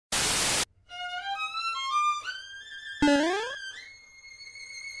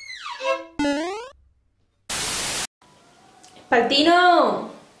¡EspalTino!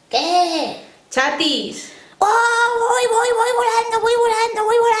 ¿Qué? ¡Chatis! ¡Oh! Voy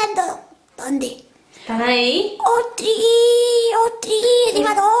volando. ¿Dónde? ¿Están ahí? ¡Ostri!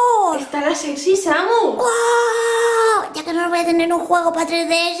 ¡Llevado! ¡Está la sexy Samus! ¡Wow! Ya que no voy a tener un juego para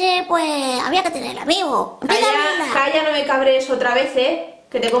 3DS, pues había que tener amigo. Calla, no me cabres otra vez,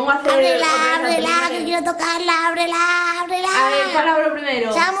 Que te pongo a hacer... Ábrela, que quiero tocarla, ábrela. A ver, ¿cuál abro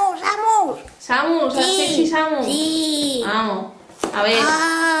primero? Samus. Samus, la sexy Samus. Sí. Vamos, a ver.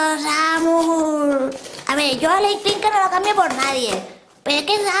 Samus. A ver, yo a la Pink no la cambio por nadie. Pero es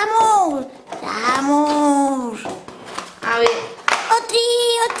que Samus. A ver. ¡Ostri!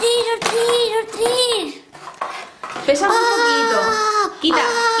 Pesa un poquito. Quita.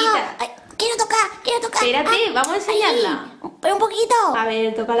 Ay, quiero tocar. Espérate, vamos a enseñarla. Ay, pero un poquito. A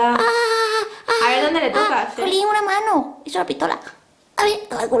ver, tócala. A ver dónde le tocas. Jolín, una mano. Eso es la pistola. A ver,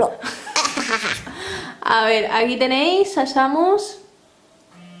 toca el culo. A ver, aquí tenéis a Samus.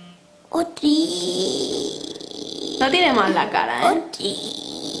 ¡Ostri! No tiene mal la cara,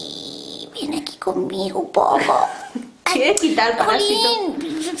 ¡Ostri! Viene aquí conmigo un poco. ¿Quieres quitar el parásito?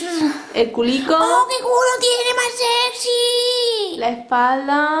 El culico. ¡Oh, qué culo tiene más sexy! La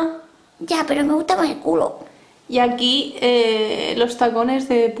espalda. Ya, pero me gusta más el culo. Y aquí los tacones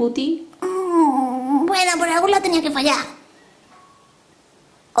de puti. Bueno, por algún lado tenía que fallar.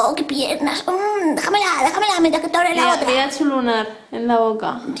 ¡Oh, qué piernas! Déjamela mientras que te abre la otra. Mira su lunar en la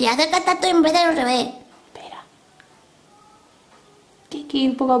boca. Si acerca tanto y en vez de no se ve. Espera. Hay que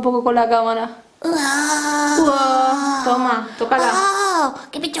ir poco a poco con la cámara. Toma, tócala. ¡Oh,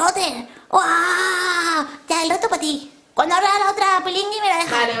 qué pichote! ¡Wow! Ya, el resto para ti. Cuando abra la otra pelingui me la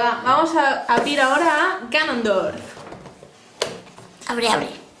dejas. Vale, va. Vamos a abrir ahora a Ganondorf. Abre.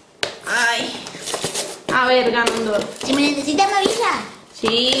 Ay. A ver, Ganondorf. Si me necesitas me avisas.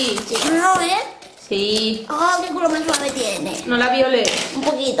 Sí. No, ¿eh? Sí. ¡Oh, qué culo más suave tiene! No la violes. Un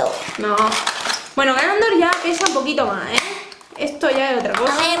poquito. No. Bueno, Ganondorf ya pesa un poquito más, Esto ya es otra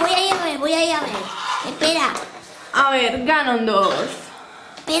cosa. A ver, voy a ir a ver. Espera. A ver, Ganondorf.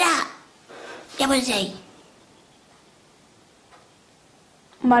 Espera. Ya pones ahí.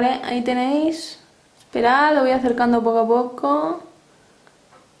 Vale, ahí tenéis. Esperad, lo voy acercando poco a poco.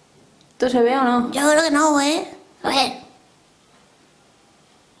 ¿Esto se ve o no? Yo creo que no, ¿eh? A ver.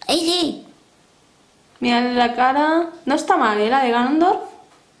 Ahí sí. Mirad la cara. No está mal, la de Ganondorf.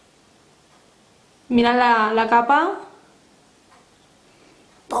 Mirad la capa.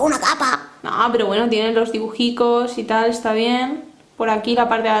 Pongo una capa. No, pero bueno, tiene los dibujicos y tal, está bien. Por aquí la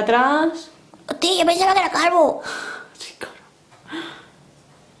parte de atrás. Hostia, yo pensaba que era calvo. Sí, claro.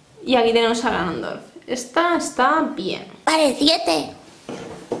 Y aquí tenemos a Ganondorf. Esta está bien. Vale, 7.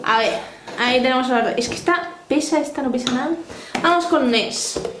 A ver, ahí tenemos a la... Es que esta no pesa nada. Vamos con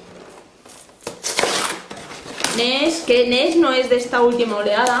Ness. Que Ness no es de esta última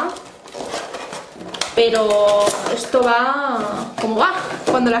oleada. Pero esto va como va.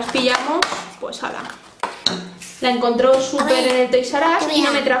 Cuando las pillamos, pues ala. La encontró súper en el Toys R Us y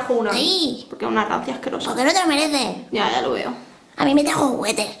no me trajo una. Ahí. Porque es una rancia asquerosa. Porque no te lo mereces. Ya lo veo. A mí me trajo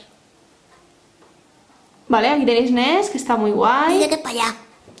juguetes. Vale, aquí tenéis Ness, que está muy guay. Dice que es para allá.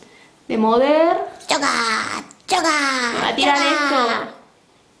 De Mother. ¡Choca! Va a tirar esto.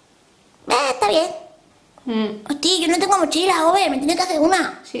 Está bien. Hostia, yo no tengo mochila, Ove, me tiene que hacer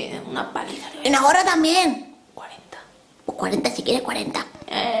una. Sí, una paliza. Y una gorra también. 40. Pues 40 si quieres 40.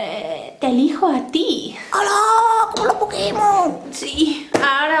 Te elijo a ti. ¡Hola! ¡Como los Pokémon! Sí,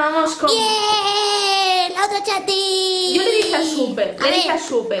 ahora vamos con... ¡Bien! ¡La otra chatis! Yo le dije a Super,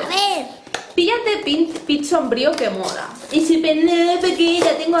 A ver. Píllate Pit sombrío que mola. Y si porque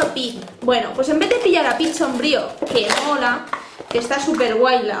ya tengo a Pit. Bueno, pues en vez de pillar a Pit sombrío que mola, que está súper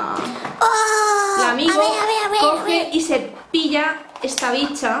guay la amigo, a ver. coge y se pilla esta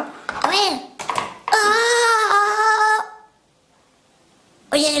bicha. A ver.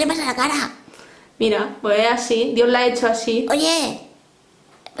 Oye, ¿qué le pasa a la cara? Mira, pues es así, Dios la ha hecho así. Oye,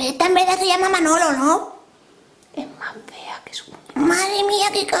 pero esta en verdad se llama Manolo, ¿no? Es más fea que su... Madre mía,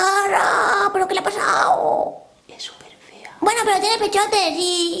 qué cara. ¿Pero qué le ha pasado? Es súper fea. Bueno, pero tiene pechotes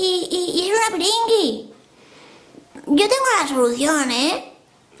y es una piringui. Yo tengo la solución, ¿eh?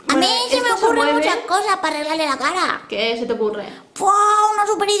 A Bueno, mí se me esto ocurren se mueve. muchas cosas para arreglarle la cara. ¿Qué se te ocurre? ¡Fua! Una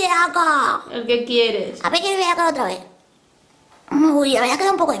super ideaca. El que quieres. A ver que le voy a cara otra vez. Uy, la verdad que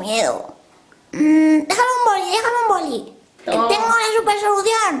da un poco de miedo. Déjame un boli. Que No. tengo la super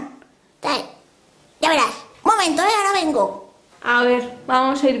solución. Trae. Ya verás. Un momento, ahora vengo. A ver,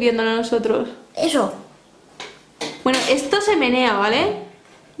 vamos a ir viéndolo nosotros. Eso. Bueno, esto se menea, ¿vale?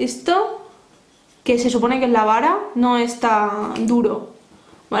 Esto, que se supone que es la vara, no está duro,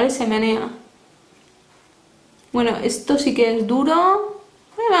 ¿vale? Se menea. Bueno, esto sí que es duro.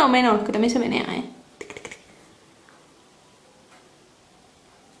 Más o menos, que también se menea,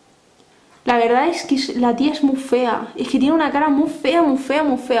 La verdad es que la tía es muy fea. Es que tiene una cara muy fea, muy fea,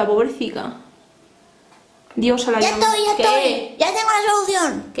 muy fea, pobrecita. Dios a la llama. Ya ¿Qué? estoy. Ya tengo la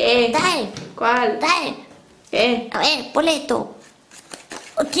solución. ¿Qué? Trae. ¿Cuál? Trae. ¿Qué? A ver, ponle esto.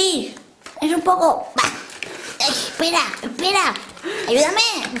 Sí, es un poco... ¡Bah! Ay, espera. Ayúdame.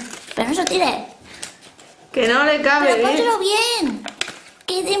 Pero no se tire. Que no le cabe, Pero pónselo bien.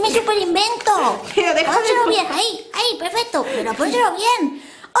 Que es mi super invento. Pero déjame Pónselo bien. Ahí, perfecto. Pero pónselo bien.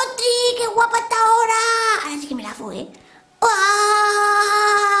 ¡Otri! ¡Qué guapa está ahora! Ahora sí que me la fue. ¡Guau!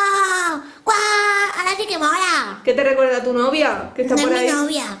 Ahora sí que mola. ¿Qué te recuerda a tu novia? Que está No por es mi ahí.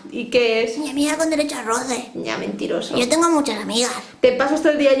 novia. ¿Y qué es? Mi amiga con derecho a roce. Ya, mentiroso. Yo tengo muchas amigas. Te pasas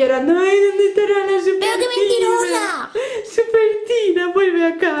todo el día llorando. ¡Ay, ¿dónde estará la super ¡Pero qué mentirosa! Supertina, vuelve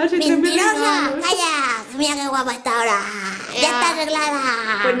a casa. ¡Mentirosa! ¡Calla! Mira qué guapa está ahora. Ya está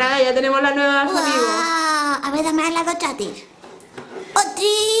arreglada. Pues nada, ya tenemos las nuevas amigos. A ver, dame las dos chatis. ¡Otri!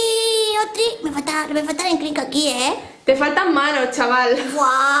 Me falta el encrinco aquí, ¿eh? Te faltan manos, chaval.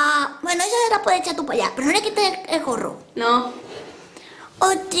 ¡Guau! Bueno, esa se la puedes echar tú para allá, pero no le quites el gorro. No.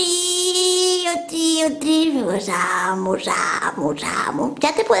 ¡Otri! Vamos.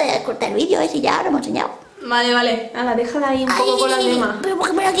 Ya te puedes cortar el vídeo, si ya lo hemos enseñado. Vale. Nada, déjala ahí un poco con las demás. ¿Pero por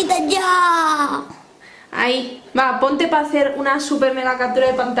qué me la quitas ya? Ahí. Va, ponte para hacer una super mega captura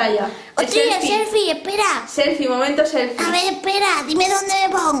de pantalla. ¡Otri, el selfie! ¡Espera! Selfie, momento selfie. A ver, espera, dime dónde me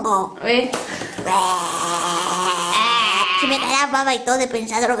pongo. A ver. Se me cae la baba y todo de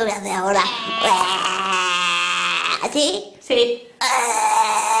pensar lo que voy a hacer ahora. ¿Así? Sí.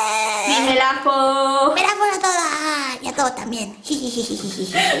 Dímela, ¡Me la pongo a todas! Y a todos también.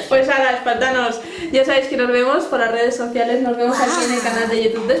 Pues ahora, espartanos, ya sabéis que nos vemos por las redes sociales, nos vemos aquí en el canal de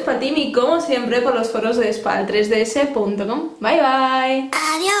YouTube de EspalTino y como siempre por los foros de espal3ds.com. Bye bye.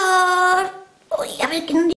 Adiós. Uy, a ver que no...